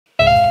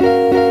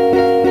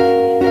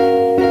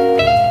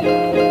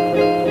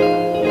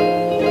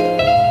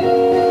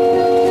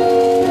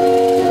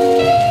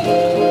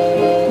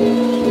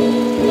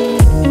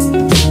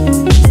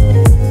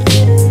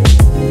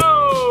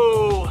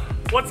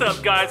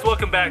guys,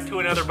 welcome back to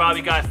another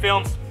Bobby Guy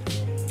Films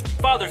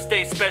Father's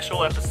Day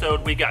special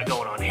episode we got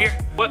going on here.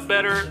 What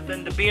better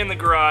than to be in the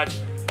garage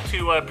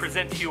to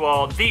present to you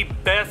all the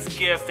best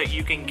gift that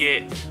you can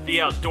get the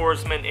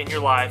outdoorsman in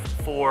your life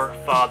for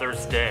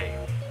Father's Day.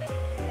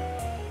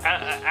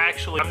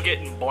 Actually, I'm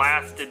getting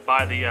blasted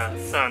by the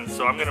sun,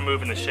 so I'm gonna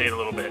move in the shade a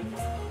little bit.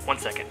 1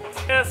 second.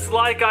 Yes,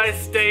 like I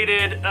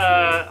stated,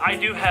 I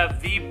do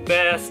have the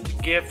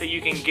best gift that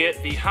you can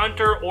get the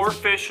hunter or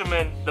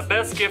fisherman, the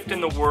best gift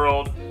in the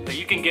world that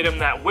you can get him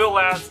that will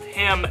last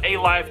him a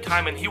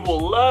lifetime, and he will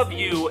love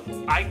you.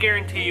 I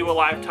guarantee you a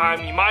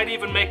lifetime. You might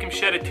even make him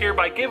shed a tear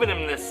by giving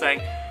him this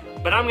thing,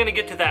 but I'm gonna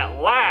get to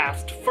that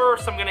last.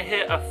 First, I'm gonna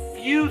hit a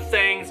few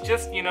things,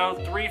 just, you know,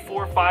 3,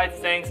 4, 5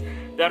 things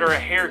that are a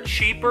hair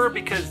cheaper,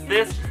 because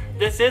this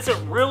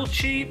isn't real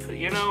cheap,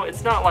 you know,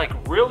 it's not like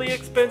really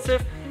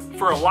expensive.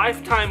 For a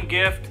lifetime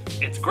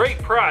gift, it's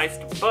great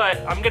priced, but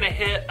I'm gonna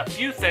hit a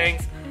few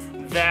things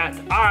that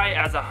I,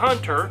 as a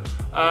hunter,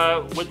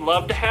 would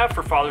love to have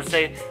for Father's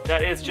Day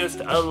that is just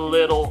a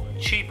little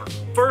cheaper.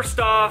 First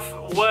off,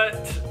 what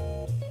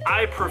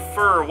I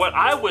prefer, what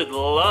I would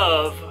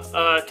love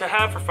to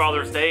have for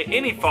Father's Day,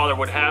 any father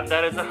would have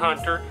that as a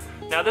hunter.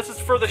 Now this is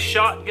for the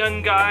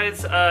shotgun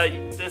guys,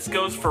 this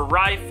goes for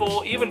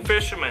rifle, even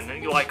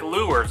fishermen, like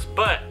lures,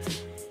 but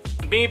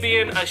me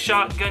being a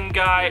shotgun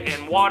guy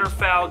and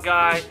waterfowl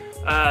guy,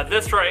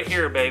 this right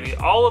here, baby.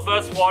 All of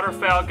us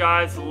waterfowl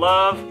guys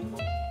love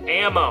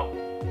ammo.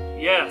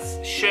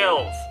 Yes,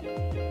 shells.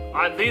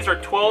 These are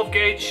 12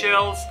 gauge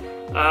shells.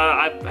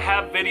 I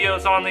have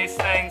videos on these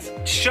things.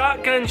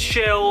 Shotgun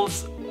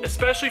shells,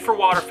 especially for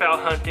waterfowl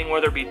hunting,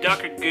 whether it be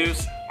duck or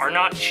goose, are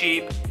not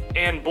cheap.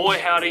 And boy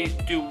howdy,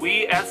 do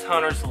we as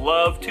hunters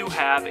love to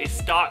have a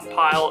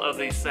stockpile of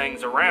these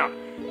things around,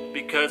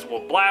 because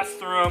we'll blast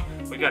through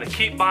them. We got to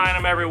keep buying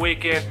them every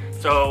weekend.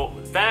 So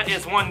that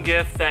is one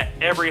gift that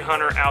every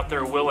hunter out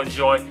there will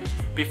enjoy.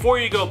 Before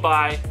you go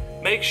buy,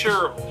 make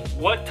sure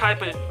what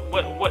type of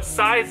what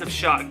size of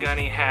shotgun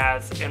he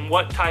has and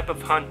what type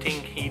of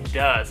hunting he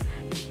does.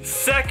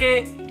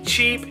 Second,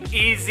 cheap,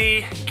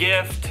 easy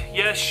gift.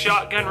 Yes,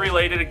 shotgun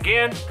related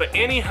again, but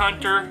any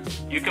hunter,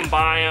 you can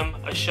buy him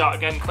a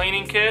shotgun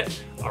cleaning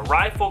kit, a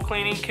rifle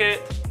cleaning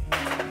kit.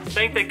 I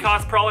think they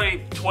cost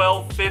probably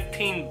 12,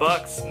 15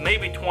 bucks,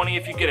 maybe 20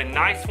 if you get a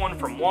nice one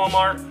from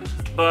Walmart.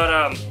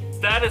 But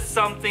that is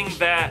something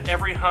that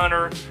every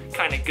hunter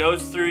kind of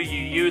goes through. You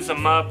use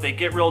them up, they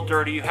get real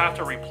dirty, you have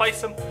to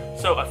replace them.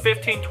 So a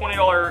 $15,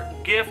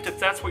 $20 gift, if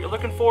that's what you're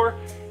looking for,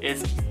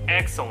 is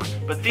excellent.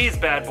 But these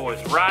bad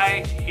boys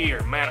right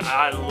here, man,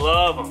 I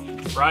love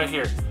them right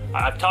here.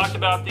 I've talked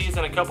about these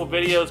in a couple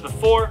videos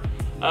before.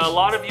 A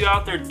lot of you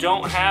out there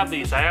don't have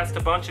these. I asked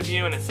a bunch of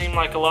you and it seemed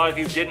like a lot of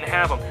you didn't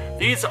have them.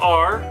 These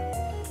are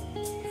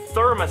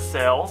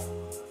Thermasole.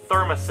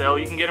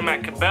 You can get them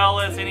at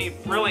Cabela's,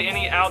 really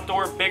any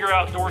outdoor, bigger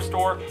outdoor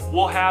store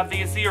will have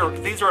these.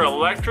 These are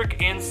electric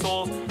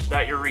insoles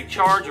that you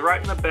recharge right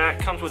in the back.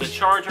 Comes with a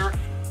charger,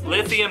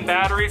 lithium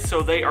batteries,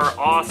 so they are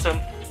awesome,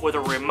 with a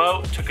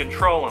remote to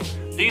control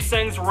them. These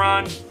things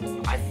run,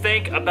 I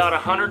think, about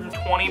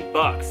 120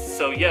 bucks.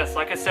 So yes,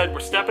 like I said, we're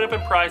stepping up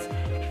in price,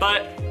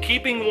 but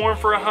keeping warm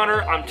for a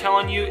hunter, I'm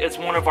telling you, is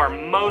one of our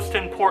most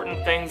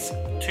important things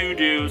to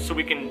do so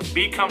we can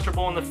be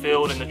comfortable in the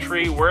field, in the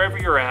tree, wherever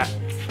you're at.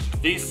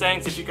 These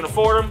things, if you can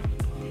afford them,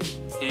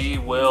 he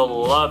will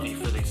love you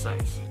for these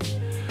things.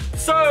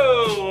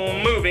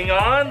 So, moving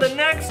on, the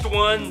next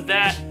one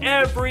that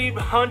every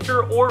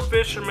hunter or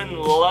fisherman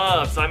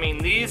loves. I mean,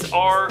 these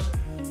are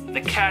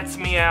the cat's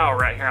meow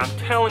right here. I'm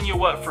telling you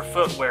what, for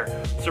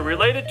footwear. So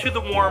related to the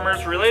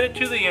warmers, related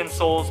to the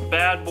insoles,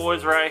 bad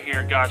boys right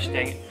here, gosh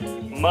dang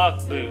it.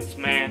 Muck boots,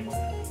 man.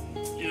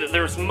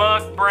 There's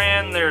Muck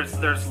brand, there's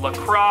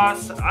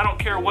Lacrosse. I don't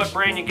care what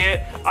brand you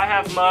get. I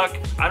have Muck.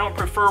 I don't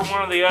prefer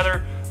one or the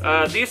other.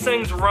 These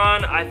things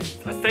run, I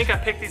think I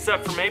picked these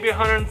up for maybe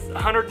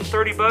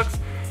 130 bucks.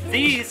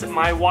 These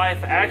my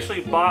wife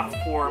actually bought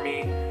for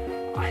me,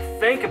 I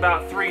think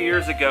about 3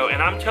 years ago,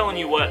 and I'm telling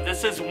you what,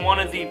 this is one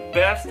of the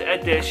best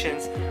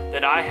additions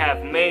that I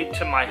have made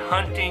to my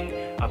hunting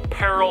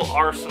apparel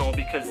arsenal,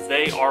 because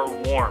they are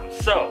warm.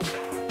 So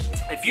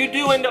if you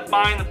do end up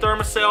buying the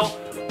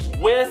Thermasole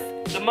with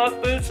the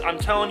Muck boots, I'm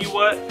telling you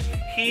what,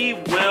 he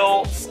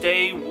will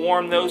stay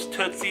warm. Those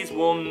tootsies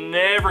will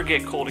never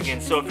get cold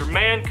again. So if your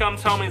man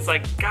comes home and he's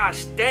like,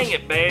 gosh dang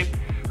it babe,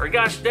 or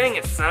gosh dang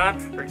it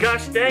son, or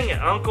gosh dang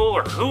it uncle,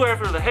 or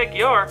whoever the heck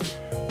you are,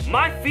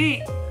 my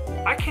feet,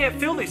 I can't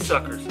feel these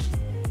suckers.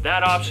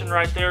 That option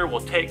right there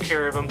will take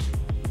care of him.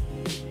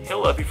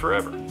 He'll love you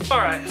forever.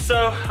 Alright,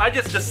 so I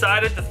just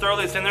decided to throw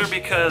these in there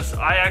because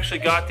I actually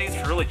got these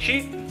for really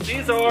cheap.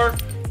 These are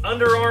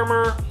Under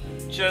Armour,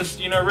 just,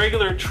 you know,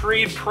 regular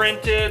tree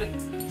printed.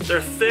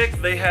 They're thick.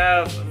 They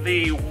have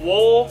the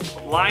wool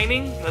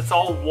lining. That's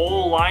all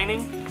wool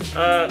lining.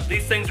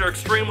 These things are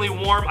extremely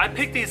warm. I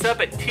picked these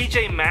up at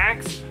TJ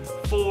Maxx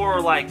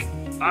for like,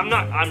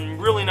 I'm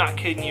really not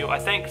kidding you, I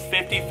think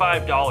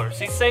 $55.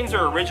 These things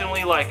are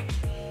originally like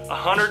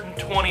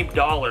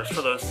 $120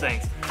 for those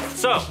things.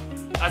 So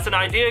That's an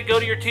idea. Go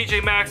to your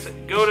TJ Maxx,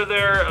 go to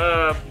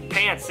their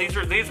pants.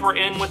 These were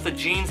in with the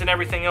jeans and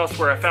everything else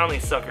where I found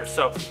these suckers.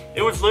 So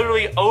it was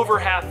literally over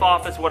half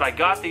off is what I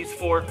got these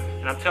for.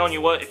 And I'm telling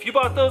you what, if you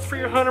bought those for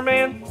your hunter,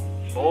 man,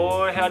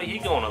 boy, howdy, he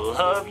gonna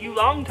love you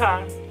long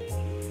time.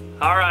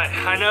 All right,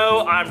 I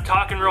know I'm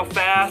talking real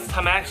fast.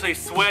 I'm actually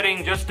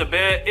sweating just a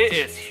bit. It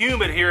is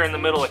humid here in the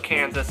middle of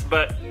Kansas,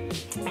 but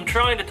I'm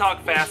trying to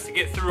talk fast to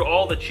get through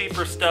all the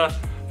cheaper stuff.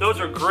 Those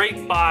are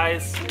great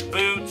buys,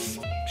 boots,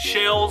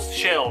 shells.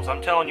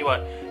 I'm telling you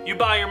what, you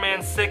buy your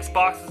man 6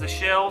 boxes of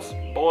shells,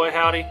 boy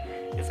howdy,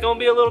 it's gonna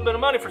be a little bit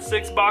of money for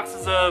 6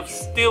 boxes of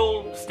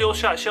steel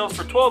shot shells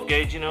for 12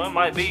 gauge. You know, it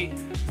might be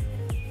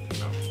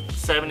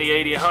 70,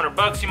 80, 100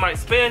 bucks you might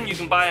spend. You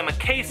can buy them a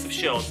case of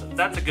shells.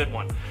 That's a good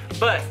one.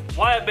 But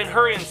why I've been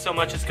hurrying so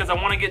much is because I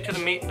want to get to the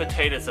meat and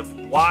potatoes of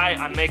why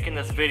I'm making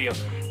this video.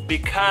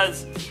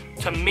 Because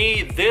to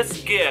me,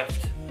 this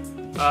gift,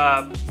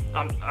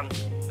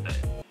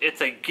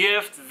 it's a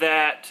gift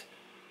that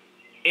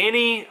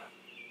any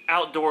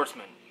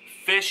outdoorsman,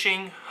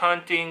 fishing,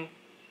 hunting,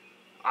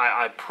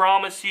 I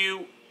promise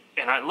you,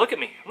 and look at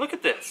me, look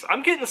at this.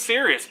 I'm getting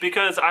serious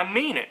because I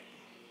mean it.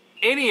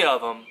 Any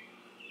of them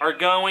are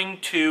going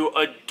to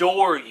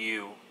adore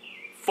you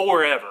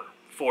forever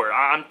for it.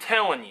 I'm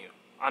telling you.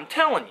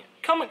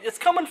 It's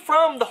coming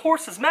from the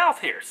horse's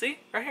mouth here. See?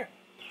 Right here.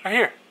 Right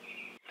here.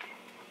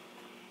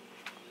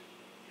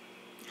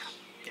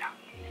 Yeah.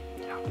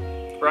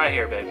 Right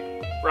here,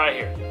 baby. Right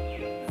here.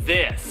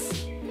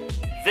 This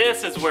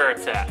is where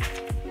it's at.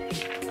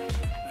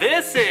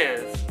 This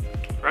is,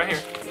 right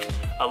here,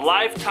 a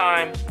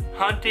lifetime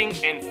hunting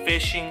and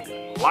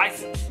fishing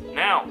license.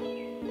 Now,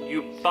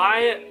 you buy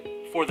it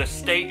for the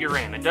state you're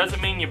in. It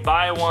doesn't mean you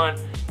buy one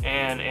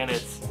and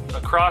it's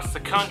across the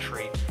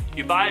country.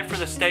 You buy it for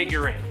the state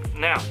you're in.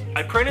 Now,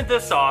 I printed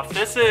this off.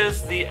 This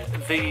is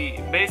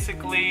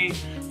basically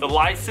the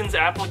license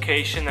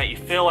application that you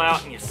fill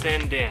out and you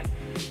send in.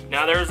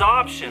 Now, there's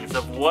options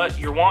of what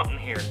you're wanting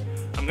here.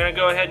 I'm gonna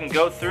go ahead and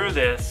go through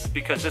this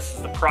because this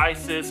is the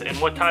prices and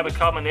what type of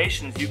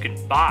combinations you can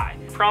buy.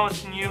 I'm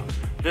promising you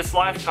this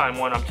lifetime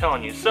one, I'm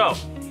telling you. So,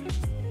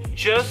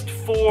 just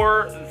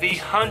for the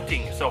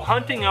hunting, so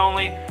hunting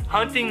only,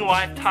 hunting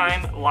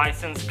lifetime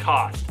license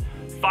cost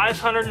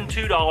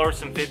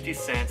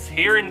 $502.50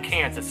 here in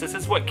Kansas. This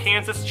is what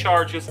Kansas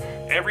charges.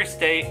 Every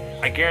state,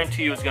 I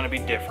guarantee you, is going to be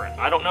different.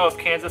 I don't know if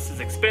Kansas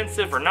is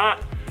expensive or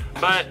not,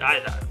 but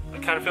I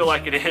kind of feel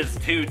like it is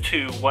due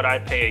to what I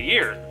pay a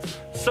year.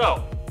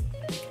 So,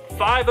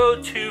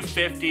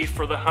 $502.50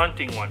 for the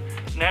hunting one.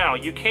 Now,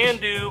 you can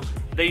do,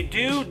 they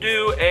do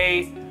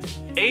a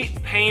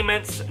 8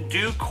 payments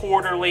due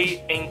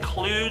quarterly,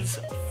 includes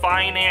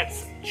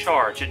finance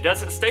charge. It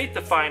doesn't state the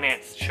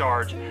finance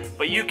charge,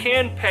 but you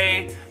can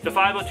pay the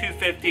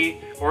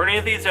 $502.50 or any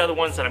of these other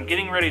ones that I'm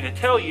getting ready to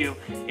tell you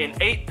in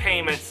 8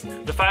 payments.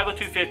 The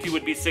 $502.50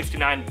 would be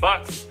 69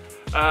 bucks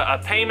a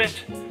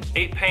payment,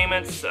 8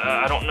 payments.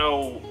 I don't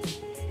know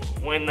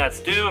when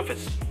that's due, if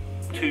it's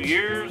 2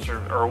 years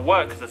or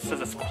what, because it says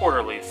it's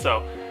quarterly,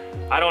 so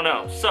I don't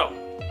know. So,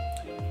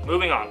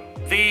 moving on.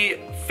 The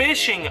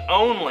fishing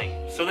only,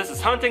 so this is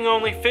hunting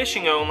only,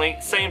 fishing only,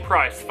 same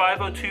price,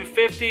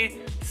 $502.50.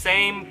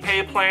 Same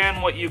pay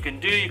plan. What you can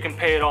do, you can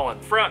pay it all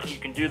in front. You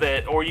can do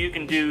that, or you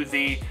can do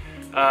the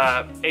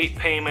 8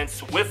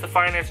 payments with the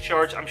finance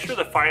charge. I'm sure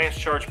the finance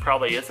charge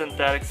probably isn't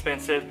that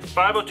expensive.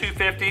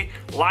 $502.50,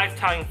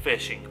 lifetime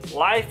fishing.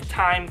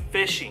 Lifetime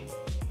fishing.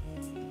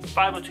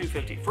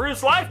 $502.50 for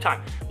his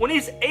lifetime. When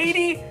he's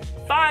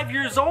 85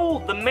 years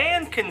old, the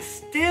man can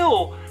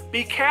still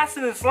be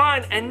casting his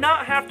line and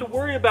not have to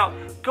worry about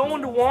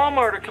going to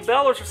Walmart or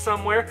Cabela's or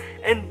somewhere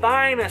and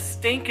buying a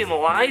stinking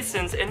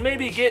license and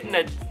maybe getting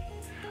a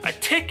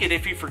ticket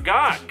if he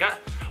forgot.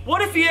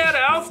 What if he had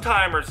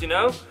Alzheimer's, you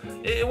know?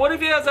 What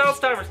if he has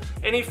Alzheimer's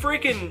and he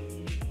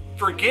freaking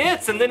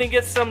forgets and then he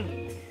gets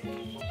some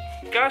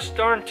gosh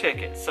darn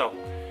ticket? So,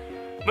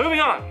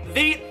 moving on.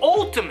 The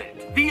ultimate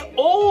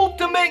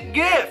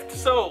gift.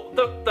 So,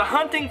 the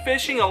hunting,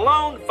 fishing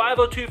alone,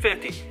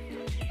 $502.50.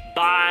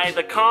 Buy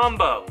the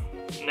combo.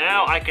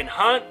 Now I can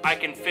hunt, I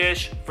can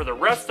fish for the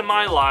rest of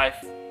my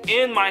life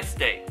in my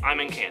state. I'm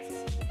in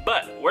Kansas,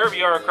 but wherever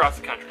you are across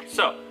the country.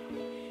 So,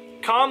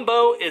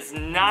 combo is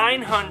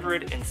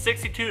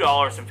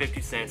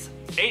 $962.50,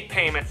 8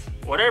 payments,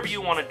 whatever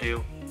you want to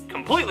do,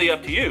 completely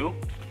up to you.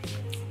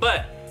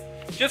 But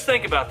just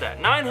think about that,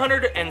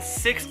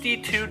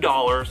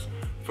 $962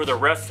 for the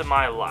rest of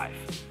my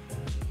life.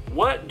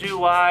 What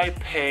do I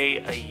pay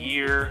a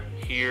year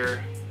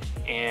here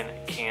in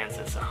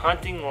Kansas? A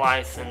hunting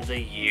license a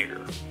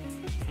year.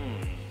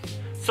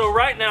 So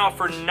right now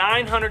for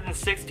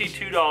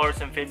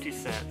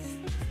 $962.50,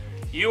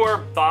 you are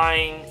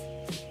buying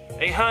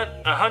a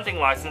hunting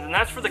license, and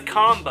that's for the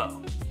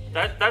combo.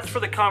 That's for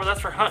the combo.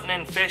 That's for hunting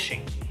and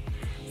fishing.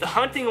 The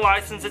hunting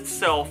license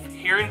itself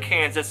here in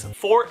Kansas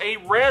for a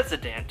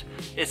resident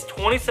is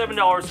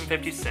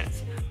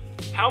 $27.50.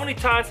 How many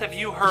times have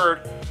you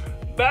heard,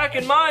 back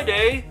in my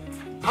day,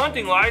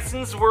 hunting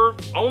licenses were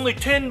only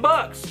 10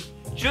 bucks?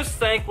 just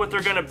think what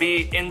they're gonna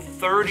be in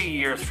 30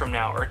 years from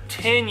now, or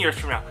 10 years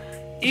from now,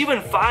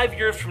 even 5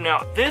 years from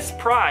now. This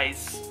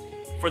price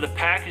for the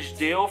package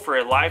deal for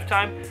a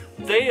lifetime,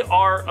 they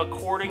are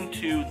according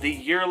to the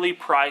yearly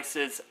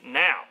prices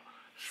now.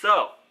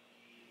 So,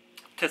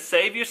 to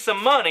save you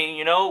some money,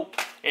 you know,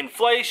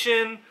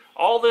 inflation,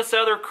 all this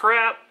other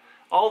crap,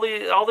 all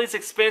these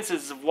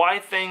expenses of why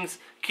things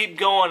keep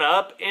going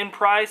up in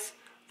price,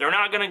 they're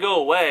not gonna go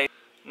away.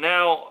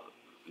 Now,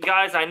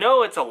 guys, I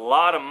know it's a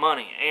lot of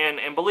money,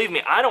 and believe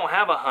me, I don't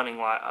have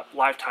a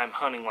lifetime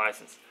hunting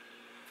license.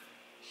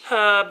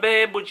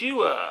 Babe, would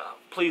you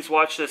please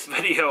watch this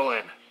video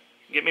and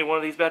get me one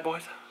of these bad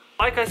boys?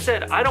 Like I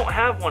said, I don't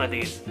have one of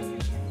these,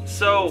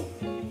 so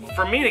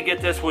for me to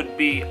get this would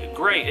be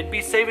great. It'd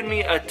be saving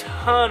me a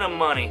ton of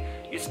money,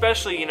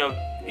 especially, you know,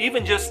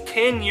 even just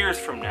 10 years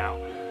from now.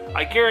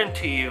 I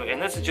guarantee you,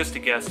 and this is just a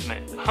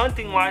guesstimate,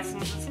 hunting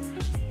licenses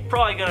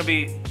probably gonna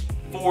be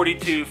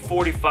 42,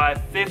 45,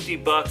 50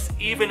 bucks,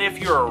 even if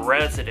you're a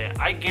resident.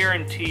 I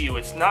guarantee you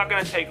it's not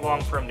gonna take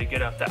long for them to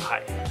get up that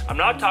high. I'm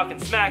not talking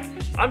smack,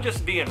 I'm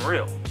just being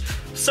real.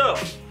 So,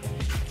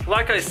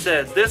 like I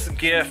said, this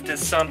gift is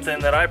something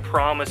that I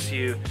promise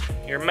you,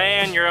 your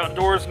man, your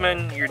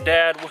outdoorsman, your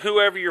dad,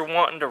 whoever you're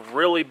wanting to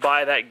really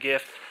buy that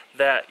gift,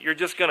 that you're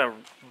just gonna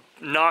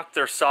knock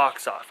their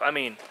socks off. I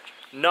mean,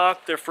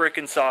 knock their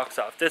freaking socks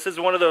off. This is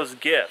one of those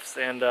gifts,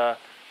 and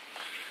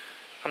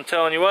I'm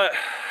telling you what,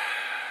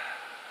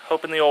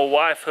 hoping the old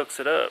wife hooks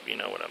it up, you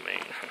know what I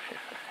mean.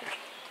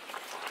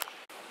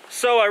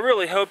 So I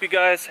really hope you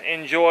guys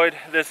enjoyed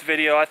this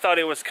video. I thought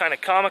it was kind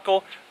of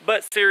comical,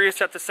 but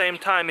serious at the same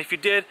time. If you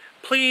did,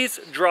 please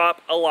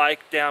drop a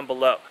like down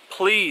below.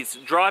 Please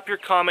drop your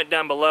comment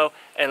down below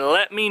and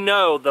let me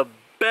know the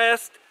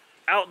best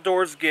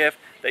outdoors gift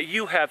that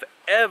you have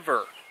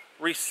ever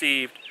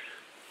received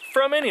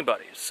from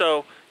anybody.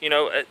 So, you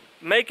know,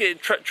 make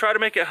it try to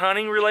make it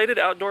hunting related,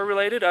 outdoor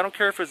related. I don't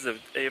care if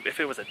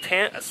it was a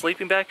tent, a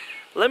sleeping bag.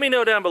 Let me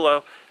know down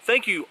below.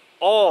 Thank you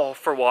all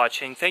for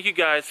watching. Thank you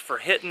guys for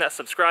hitting that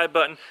subscribe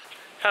button.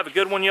 Have a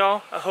good one,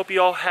 y'all. I hope you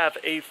all have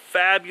a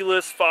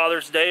fabulous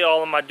Father's Day,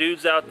 all of my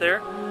dudes out there.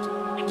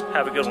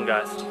 Have a good one,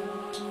 guys.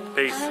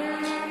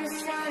 Peace.